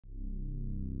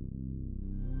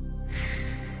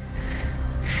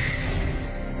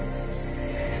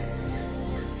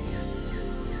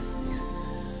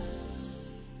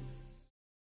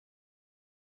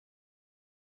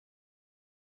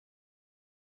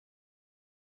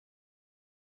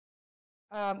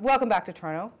Welcome back to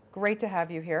Toronto. Great to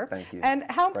have you here. Thank you. And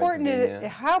how Great to important be it here.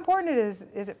 how important is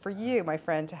it for you, my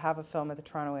friend, to have a film at the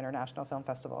Toronto International Film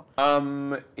Festival?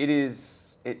 It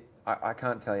is. I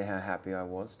can't tell you how happy I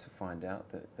was to find out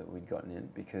that we'd gotten in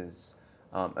because,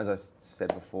 as I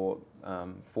said before,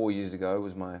 4 years ago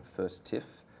was my first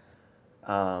TIFF.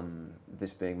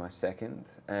 This being my second,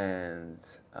 and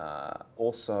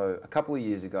also a couple of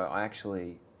years ago, I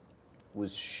actually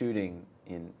was shooting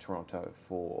in Toronto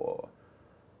for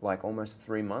like almost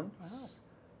 3 months,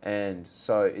 and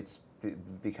so it's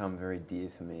become very dear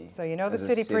to me. So you know the as a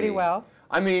city pretty well.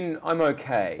 I mean, I'm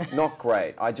okay, not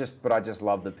great. But I just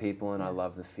love the people and I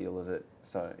love the feel of it.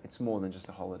 So it's more than just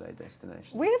a holiday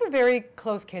destination. We have a very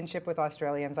close kinship with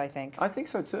Australians, I think. I think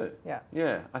so too. Yeah.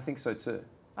 Yeah, I think so too.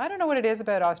 I don't know what it is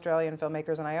about Australian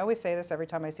filmmakers, and I always say this every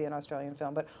time I see an Australian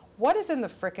film, but what is in the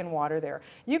frickin' water there?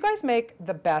 You guys make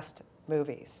the best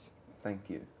movies. Thank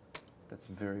you. That's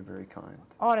very, very kind.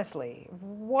 Honestly,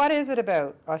 what is it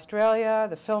about Australia,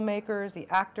 the filmmakers, the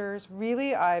actors?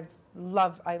 Really, I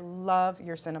love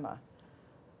your cinema.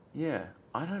 Yeah,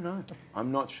 I don't know.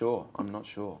 I'm not sure. I'm not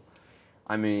sure.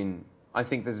 I mean, I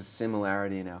think there's a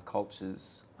similarity in our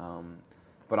cultures,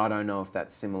 but I don't know if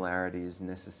that similarity is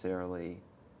necessarily,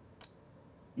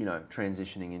 you know,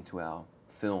 transitioning into our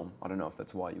film. I don't know if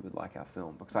that's why you would like our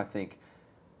film, because I think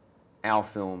our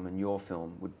film and your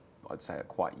film would, I'd say, are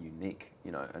quite unique,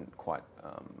 you know, and quite,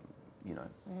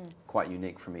 quite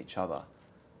unique from each other.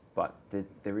 But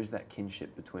there is that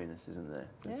kinship between us, isn't there?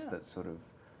 There's that sort of,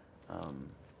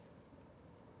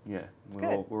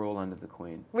 we're all under the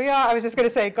Queen. We are. I was just going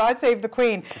to say, God save the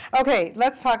Queen. Okay,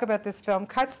 let's talk about this film,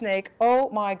 Cutsnake. Oh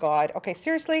my God. Okay,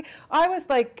 seriously, I was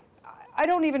like, I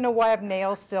don't even know why I have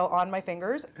nails still on my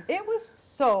fingers. It was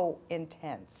so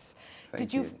intense.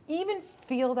 Did you even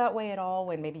feel that way at all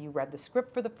when maybe you read the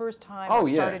script for the first time or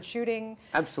started shooting?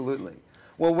 Absolutely.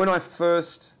 Well, when I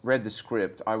first read the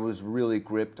script, I was really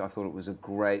gripped. I thought it was a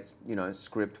great,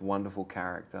 script, wonderful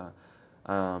character.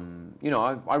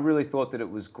 I really thought that it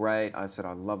was great. I said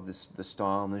I love the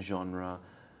style and the genre.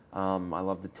 I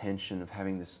love the tension of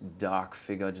having this dark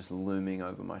figure just looming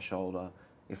over my shoulder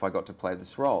if I got to play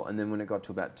this role. And then when it got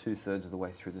to about 2/3 of the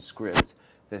way through the script,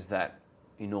 there's that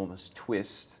enormous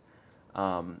twist.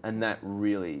 And that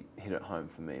really hit it home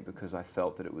for me because I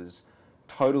felt that it was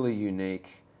totally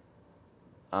unique.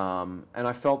 And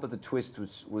I felt that the twist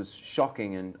was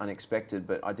shocking and unexpected,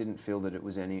 but I didn't feel that it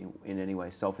was in any way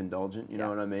self-indulgent, you know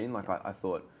what I mean? Like I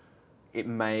thought it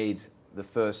made the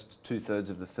first 2/3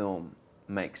 of the film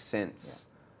make sense.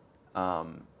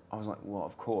 I was like, well,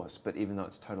 of course, but even though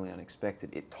it's totally unexpected,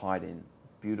 it tied in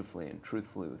beautifully and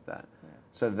truthfully with that.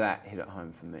 So that hit it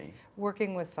home for me.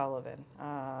 Working with Sullivan,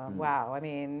 wow, I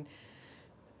mean,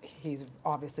 he's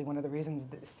obviously one of the reasons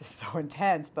this is so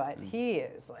intense, but he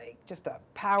is like just a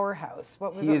powerhouse.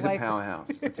 What was it like? He is a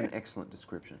powerhouse. That's an excellent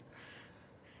description.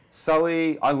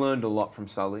 Sully, I learned a lot from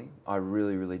Sully. I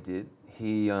really, really did.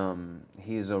 He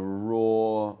is a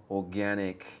raw,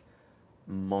 organic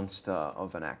monster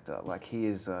of an actor. Like he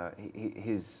is,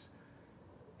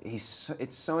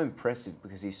 it's so impressive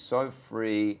because he's so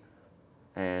free,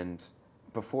 and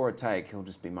before a take he'll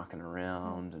just be mucking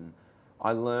around. And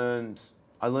I learned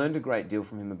a great deal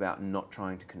from him about not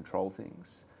trying to control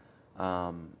things.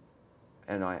 And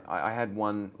I had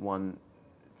one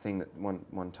thing that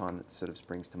one time that sort of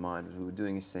springs to mind was we were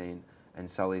doing a scene and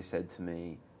Sully said to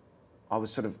me, I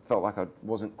felt like I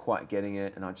wasn't quite getting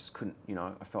it, and I just couldn't,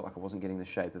 I felt like I wasn't getting the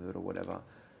shape of it or whatever.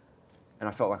 And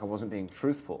I felt like I wasn't being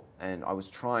truthful, and I was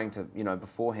trying to,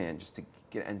 beforehand just to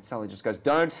get, and Sully just goes,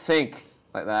 "Don't think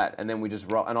like that," and then we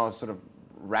just roll, and I was sort of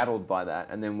rattled by that,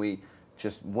 and then we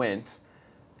just went,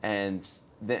 and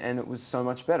it was so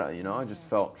much better, I just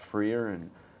felt freer,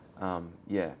 and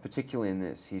particularly in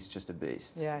this, he's just a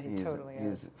beast. Yeah, he totally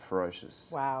is. He's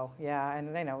ferocious. Wow, yeah,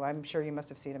 and I know, I'm sure you must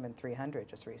have seen him in 300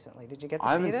 just recently. Did you get to see it?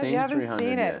 I haven't seen 300 You haven't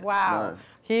seen it? yet. Wow.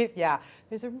 No.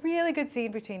 There's a really good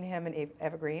scene between him and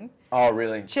Eva Green. Oh,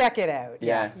 really? Check it out.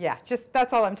 Yeah, just,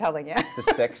 that's all I'm telling you. The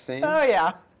sex scene? Oh,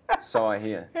 yeah. So I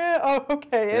hear. Yeah, oh,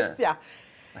 okay,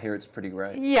 I hear it's pretty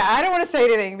great. Yeah, I don't want to say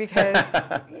anything because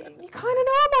you kind of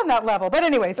know him on that level. But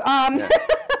anyways,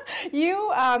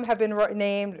 you have been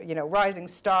named, rising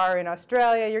star in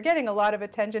Australia. You're getting a lot of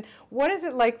attention. What is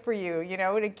it like for you,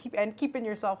 to keeping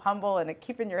yourself humble and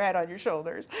keeping your head on your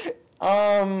shoulders?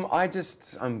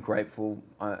 I'm grateful.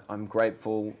 I'm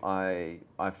grateful. I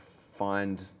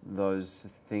find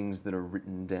those things that are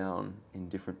written down in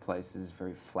different places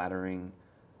very flattering.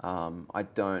 I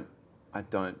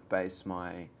don't base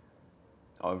my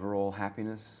overall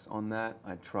happiness on that.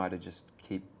 I try to just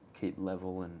keep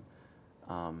level and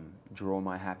draw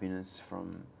my happiness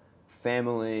from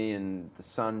family and the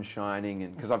sun shining,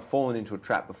 and because I've fallen into a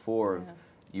trap before of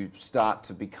you start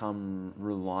to become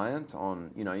reliant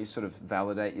on, you know, you sort of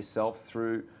validate yourself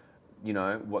through, you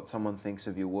know, what someone thinks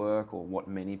of your work or what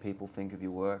many people think of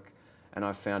your work. And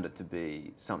I've found it to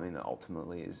be something that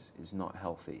ultimately is not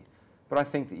healthy. But I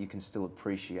think that you can still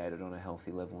appreciate it on a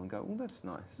healthy level and go, well, that's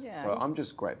nice. Yeah. So I'm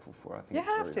just grateful for it. I think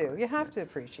You have to. Nice. You have to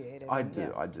appreciate it. I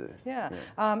do. Yeah.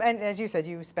 And as you said,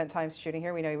 you spent time shooting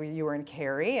here. We know you were in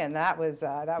Carrie, and that was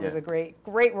a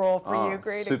great role for you.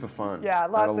 Great. Super fun. Yeah,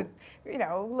 lots of, you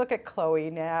know, look at Chloe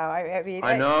now. I mean,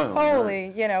 I know.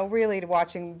 Holy, you know, really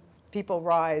watching people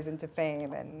rise into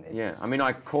fame. And I mean,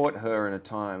 I caught her in a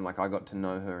time, like I got to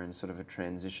know her in sort of a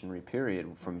transitionary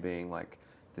period from being like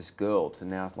this girl to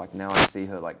now I see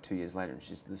her like 2 years later and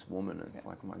she's this woman, and it's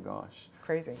like, oh my gosh.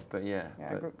 Crazy. But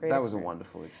great that was a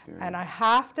wonderful experience. And I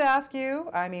have to ask you,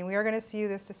 I mean, we are going to see you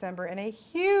this December in a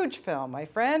huge film, my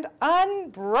friend,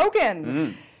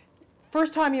 Unbroken.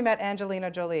 First time you met Angelina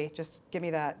Jolie, just give me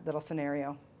that little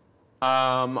scenario.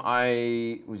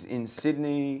 I was in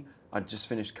Sydney. I'd just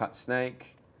finished Cutsnake.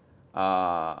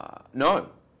 No,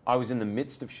 I was in the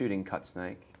midst of shooting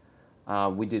Cutsnake.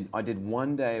 I did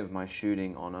 1 day of my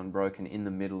shooting on Unbroken in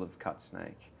the middle of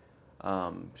Cutsnake,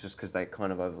 just because they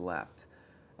kind of overlapped.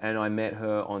 And I met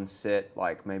her on set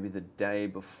like maybe the day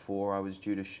before I was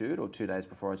due to shoot, or 2 days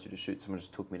before I was due to shoot. Someone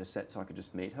just took me to set so I could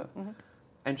just meet her.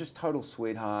 And just total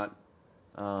sweetheart,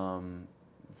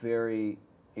 very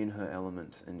in her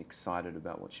element and excited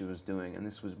about what she was doing. And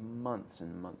this was months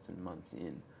and months and months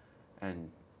in, and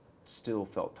still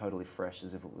felt totally fresh,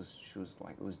 as if she was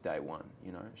like, it was day one,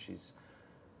 you know.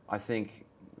 I think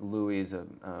Louis is a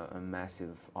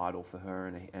massive idol for her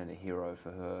and a hero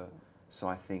for her. So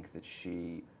I think that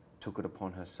she took it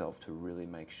upon herself to really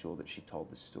make sure that she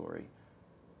told this story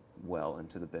well and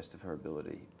to the best of her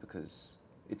ability, because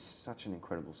it's such an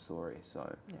incredible story.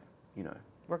 So, you know.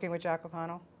 Working with Jack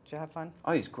O'Connell, did you have fun?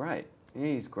 Oh, he's great. Yeah,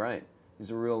 he's great.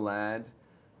 He's a real lad.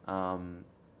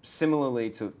 Similarly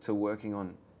to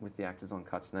working with the actors on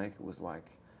Cutsnake, it was like,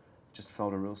 just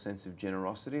felt a real sense of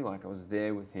generosity. Like I was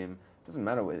there with him. It doesn't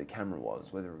matter where the camera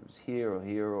was, whether it was here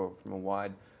or from a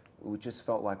wide. It just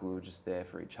felt like we were just there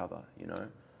for each other, you know.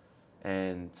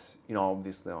 And you know,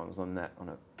 obviously, I was on a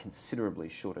considerably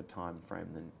shorter time frame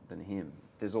than him.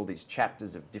 There's all these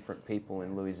chapters of different people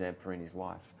in Louis Zamperini's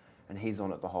life, and he's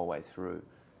on it the whole way through,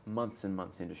 months and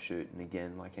months into shoot. And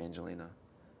again, like Angelina,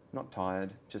 not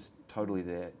tired, just totally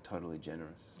there, totally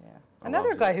generous. Yeah.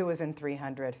 Another guy who was in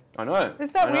 300. I know.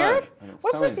 Isn't that weird?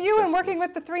 What's so with you and working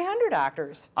with the 300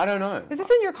 actors? I don't know. Is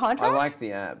this in your contract? I like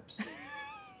the abs.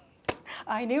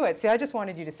 I knew it. See, I just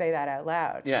wanted you to say that out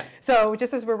loud. Yeah. So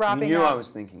just as we're wrapping up. You knew I was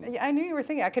thinking it. I knew you were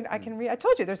thinking. I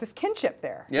told you, there's this kinship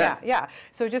there. Yeah. Yeah.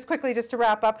 So just quickly, just to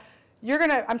wrap up,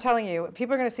 I'm telling you,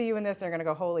 people are going to see you in this, they're going to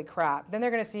go, holy crap. Then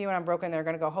they're going to see you in Unbroken, they're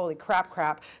going to go, holy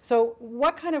crap. So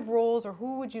what kind of roles, or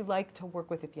who would you like to work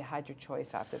with if you had your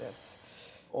choice after this?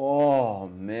 Oh,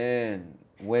 man.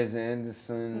 Wes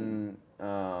Anderson,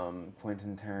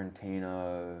 Quentin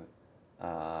Tarantino,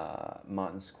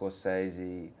 Martin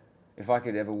Scorsese. If I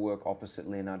could ever work opposite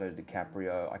Leonardo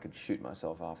DiCaprio, I could shoot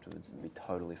myself afterwards and be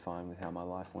totally fine with how my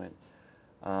life went.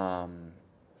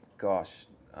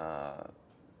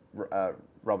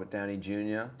 Robert Downey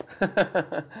Jr.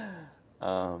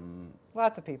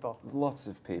 Lots of people. Lots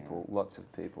of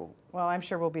people. Well, I'm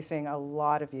sure we'll be seeing a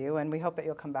lot of you, and we hope that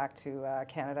you'll come back to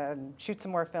Canada and shoot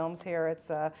some more films here. It's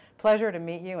a pleasure to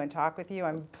meet you and talk with you.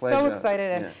 I'm so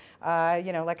excited. And,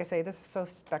 you know, like I say, this is so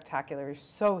spectacular. You're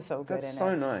so good in it. That's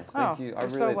so nice. Thank you. I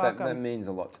really, so welcome. That means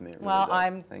a lot to me. It really well,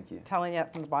 does. Thank you. Telling you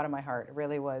from the bottom of my heart, it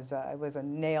really was. It was a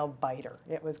nail biter.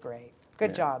 It was great.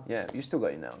 Good job. Yeah, you still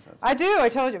got your nails. I do. I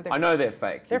told you. I know they're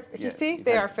fake. You see,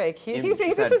 they are fake. This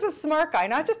is a smart guy,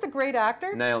 not just a great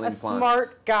actor. Nail implants. A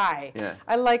smart guy. Yeah.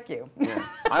 I like you. Yeah,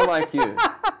 I like you.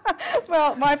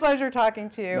 Well, my pleasure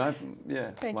talking to you. Yeah.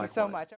 Thank you so much.